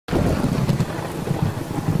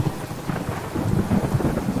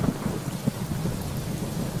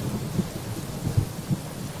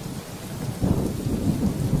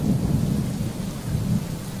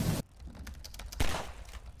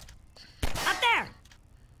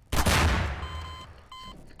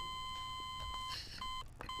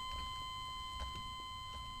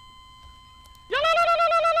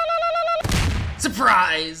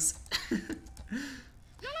Surprise! Run!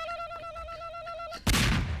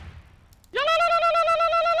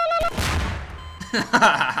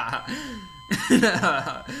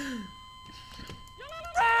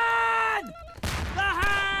 The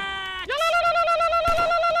hack!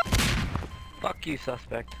 Fuck you,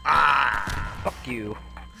 suspect. Ah! Fuck you.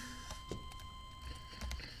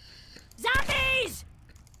 Zombies!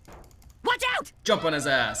 Watch out! Jump on his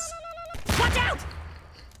ass. Watch out!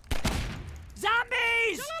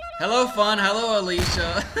 Zombies! Hello, Fun. Hello,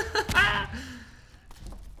 Alicia.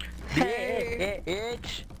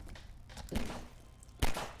 Bitch!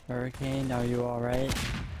 Hurricane, are you alright?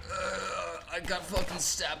 I got fucking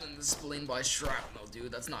stabbed in the spleen by shrapnel,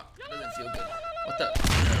 dude. That doesn't feel good. What the?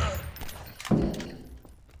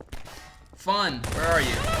 Fun, where are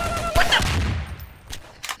you? What the?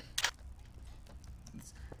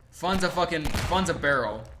 Fun's a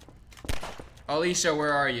barrel. Alicia,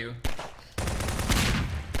 where are you?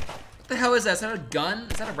 What the hell is that? Is that a gun?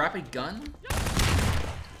 Is that a rapid gun?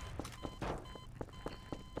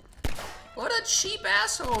 What a cheap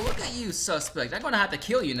asshole. Look at you, suspect. I'm gonna have to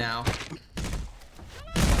kill you now.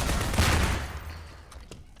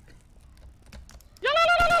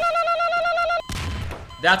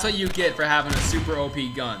 That's what you get for having a super OP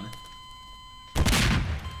gun.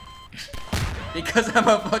 Because I'm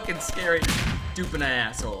a fucking scary, stupid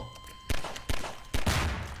asshole.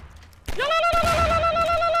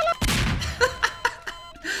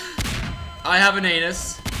 I have an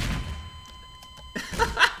anus.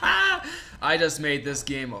 I just made this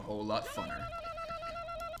game a whole lot funner.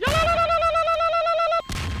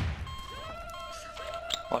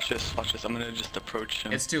 Watch this, watch this. I'm gonna just approach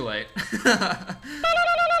him. It's too late.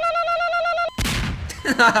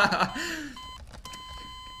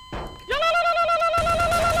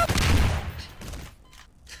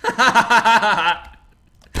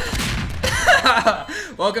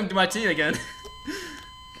 Welcome to my team again.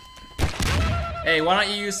 Hey, why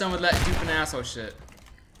don't you use some of that stupid asshole shit?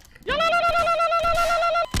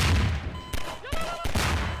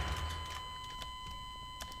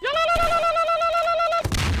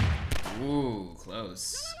 Ooh,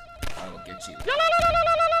 close. I will get you.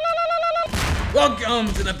 Welcome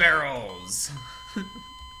to the barrels.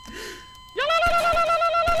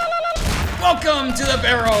 Welcome to the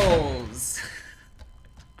barrels.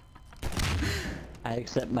 I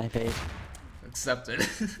accept my fate. Accepted.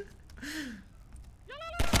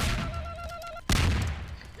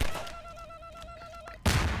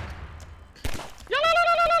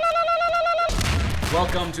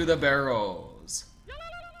 Welcome to the barrels.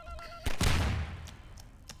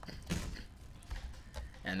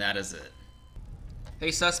 And that is it.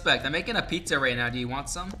 Hey, suspect, I'm making a pizza right now. Do you want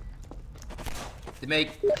some? To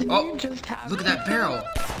make. Oh, look at that barrel.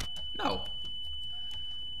 No.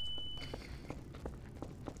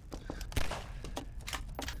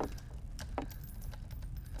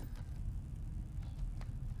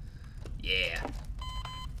 Yeah.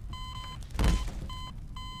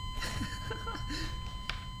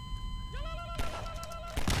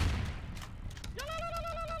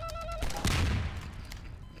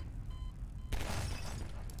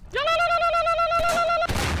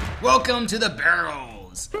 Welcome to the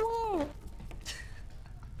barrels.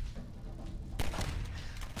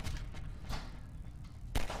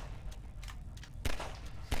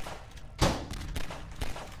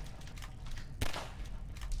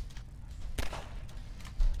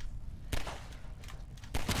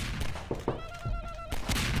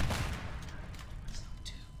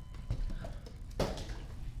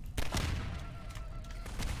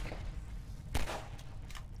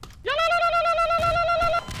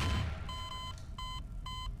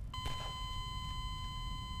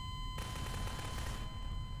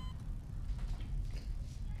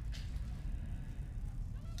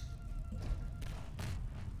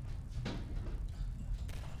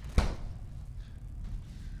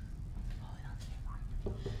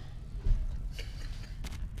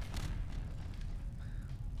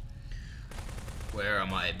 Where are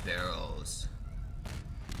my barrels?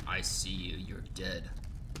 I see you, you're dead.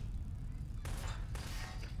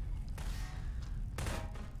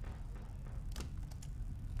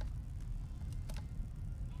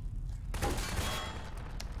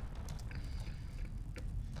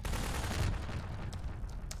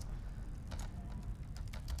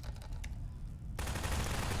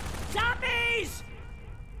 Zombies!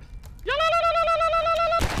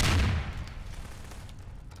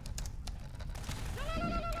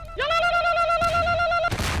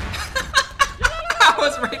 I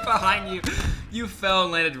was right behind you. You fell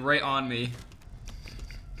and landed right on me.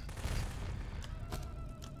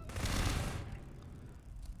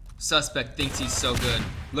 Suspect thinks he's so good.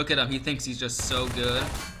 Look at him, he thinks he's just so good.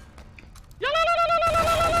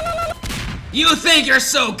 You think you're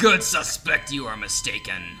so good, suspect? You are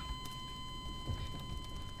mistaken.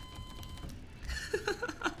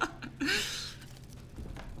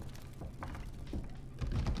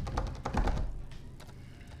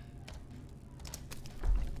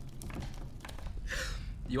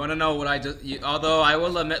 You wanna know what I just, although I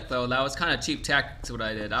will admit though, that was kind of cheap tactics what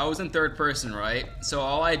I did. I was in third person, right? So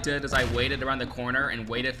all I did is I waited around the corner and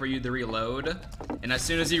waited for you to reload. And as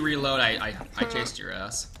soon as you reload, I chased your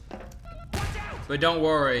ass. But don't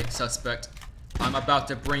worry, suspect. I'm about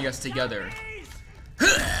to bring us together.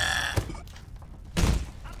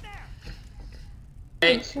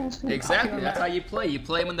 Hey, exactly, that's how you play. You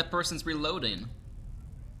play when the person's reloading.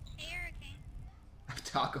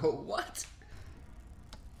 Taco, what?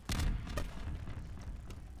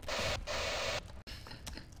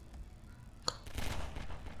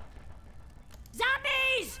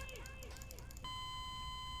 Zombies!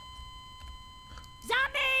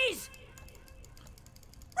 Zombies!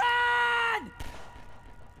 Run!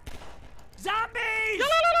 Zombies!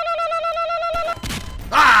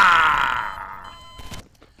 Ah!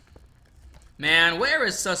 Man, where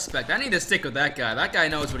is suspect? I need to stick with that guy. That guy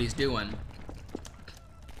knows what he's doing.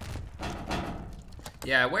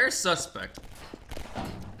 Yeah, where's suspect?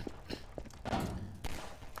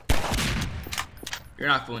 You're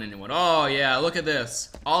not fooling anyone. Oh yeah, look at this.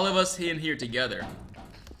 All of us in here together.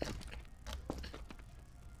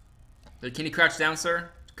 Can you crouch down, sir?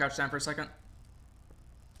 Crouch down for a second.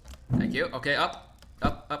 Thank you. Okay, up.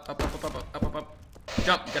 Up, up, up, up, up, up, up, up, up.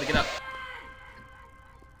 Jump, you gotta get up.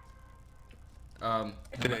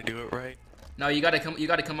 Did I do it right? No, you gotta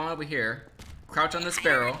come on over here. Crouch on this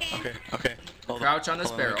barrel. Okay, okay. Crouch on this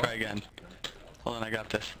barrel. Try again. Hold on, I got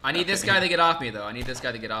this. I need this guy to get off me though. I need this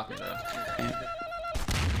guy to get off me though.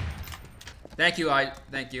 Thank you,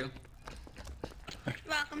 thank you.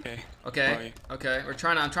 Welcome. Okay. Okay. Okay.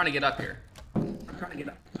 I'm trying to get up here.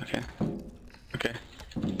 Okay. Okay.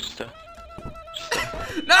 Just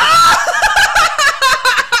No!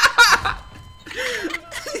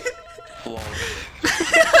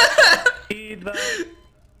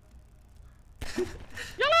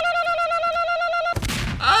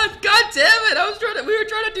 God damn it! We were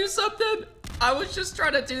trying to do something. I was just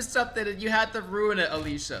trying to do something and you had to ruin it,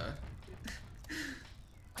 Alicia.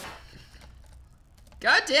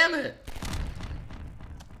 God damn it.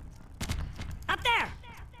 Up there!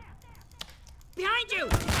 Behind you!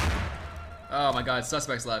 Oh my god,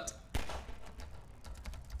 suspects left.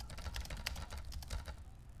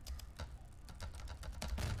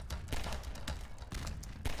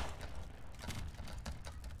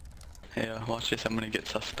 Hey, watch this. I'm gonna get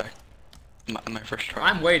suspect. My first try.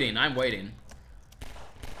 I'm waiting. Run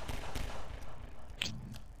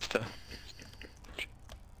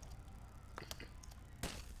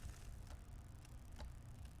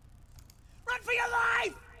for your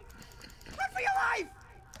life! Run for your life!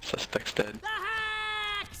 Suspect's dead. The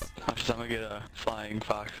hacks! Watch this. I'm gonna get a flying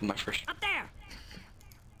fox in my first. Up there!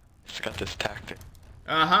 It's got this tactic.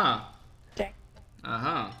 Uh-huh.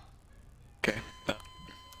 Uh-huh. Okay.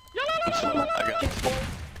 So, I got it.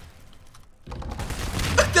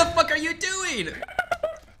 What the fuck are you doing?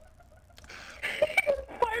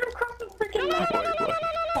 Fire across the freaking map.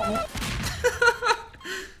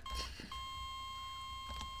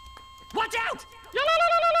 Watch out!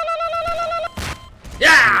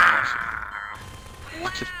 Yeah!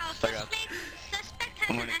 Wow, I got it. suspect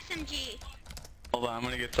has an SMG. Hold on, I'm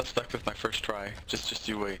gonna get suspect with my first try. Just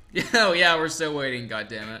you wait. Oh yeah, we're still waiting,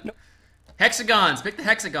 goddammit. Nope. Hexagons! Pick the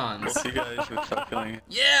hexagons! We'll see you guys who start killing it.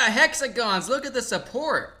 Yeah, hexagons! Look at the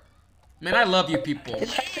support! Man, I love you people.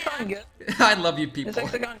 Is hexagon good? I love you people. Is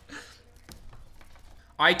hexagon?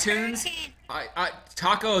 iTunes,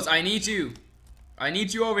 tacos, I need you. I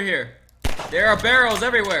need you over here. There are barrels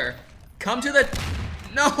everywhere. Come to the...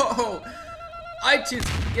 No!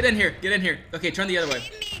 iTunes, get in here, get in here. Okay, turn the other way.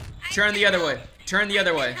 Turn the other way. Turn the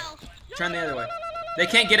other way. Turn the other way. They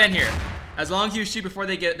can't get in here. As long as you shoot before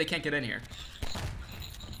they can't get in here.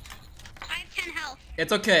 I have 10 health.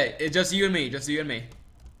 It's okay. It's just you and me. Just you and me.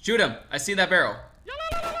 Shoot him. I see that barrel.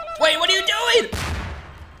 Wait, what are you doing?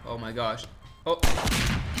 Oh my gosh. Oh.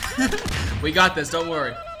 We got this. Don't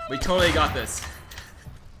worry. We totally got this.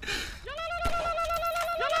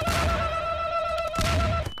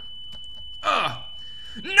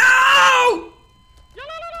 No!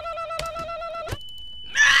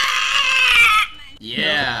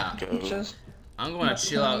 Yeah. I'm gonna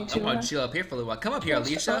chill out. I'm gonna chill up here for a little while. Come up here,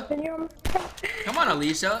 Alicia. Come on,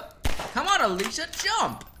 Alicia. Come on, Alicia.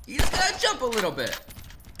 Jump. You just gotta jump a little bit.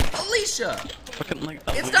 Alicia. fucking like.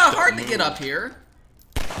 It's not hard to get up here.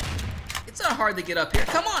 It's not hard to get up here.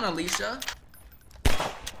 Come on, Alicia.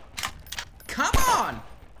 Come on.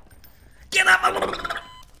 Get up.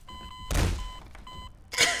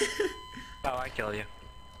 Oh, I killed you.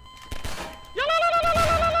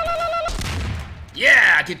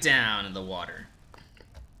 Yeah, get down in the water.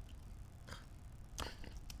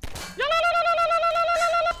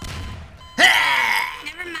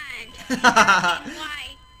 Never mind.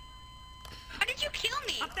 Why? How did you kill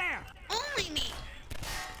me? Up there. Only me.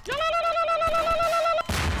 So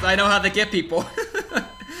I know how to get people.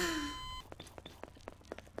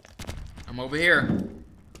 I'm over here.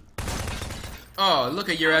 Oh, look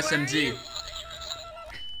at your SMG.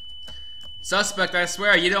 Suspect, I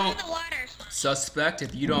swear, you don't... The water. Suspect,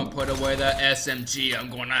 if you don't put away that SMG, I'm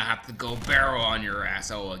gonna have to go barrel on your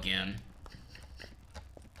asshole again.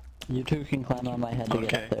 You two can climb on my head to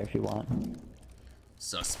get Okay. up there if you want.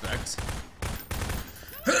 Suspect.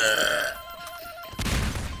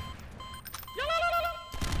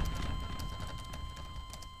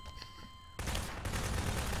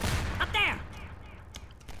 Up there.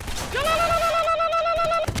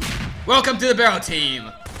 Welcome to the barrel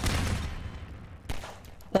team!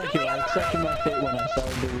 Thank you, I accepted my fate when I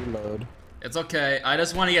started to reload. It's okay, I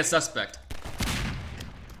just want to get suspect.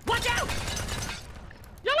 Watch out.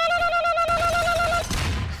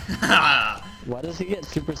 Why does he get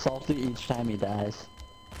super salty each time he dies?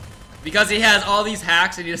 Because he has all these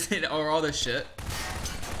hacks and he doesn't, or all this shit.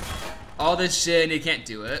 All this shit and he can't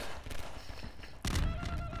do it.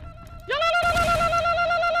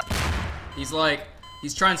 He's like,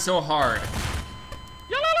 he's trying so hard.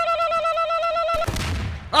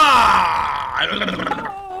 Ah!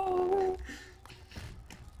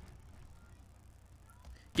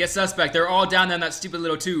 Get suspect, they're all down there in that stupid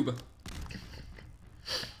little tube.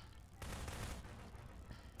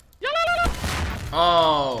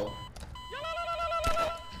 Oh.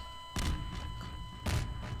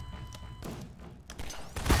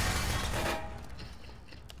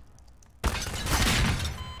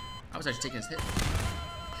 I was actually taking his hit.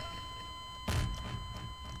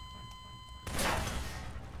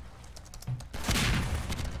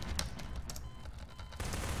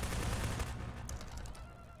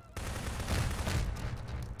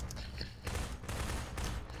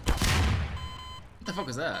 What the fuck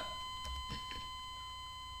is that?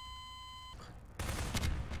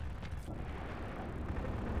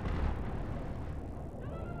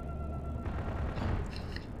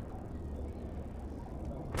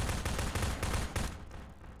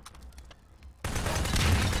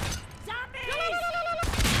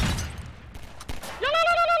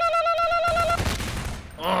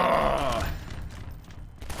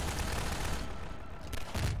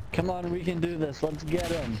 Come on, we can do this. Let's get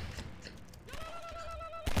him.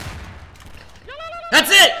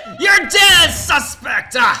 That's it! You're dead,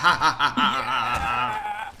 suspect! Eh.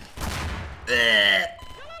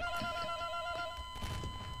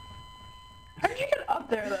 How did you get up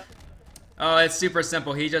there, though? Oh, it's super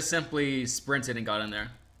simple. He just simply sprinted and got in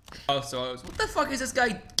there. Oh, so I was, what the fuck is this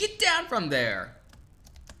guy? Get down from there!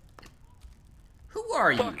 Who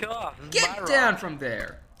are you? Fuck off. This is my Get down rock. from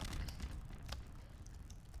there!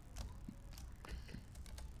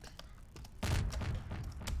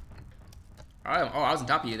 I was on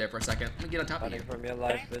top of you there for a second. Let me get on top of you. Running from your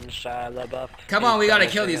life in Shia LaBeouf. Come on, we gotta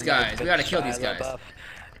kill these guys. We gotta kill these guys.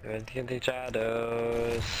 In the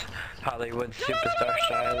shadows. Hollywood superstar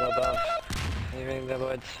Shia LaBeouf. Leaving the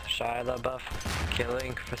woods, Shia LaBeouf.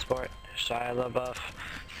 Killing for sport, Shia LaBeouf.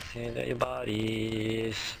 Seeing your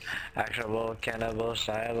bodies. Actual cannibal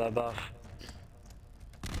Shia LaBeouf.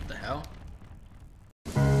 What the hell?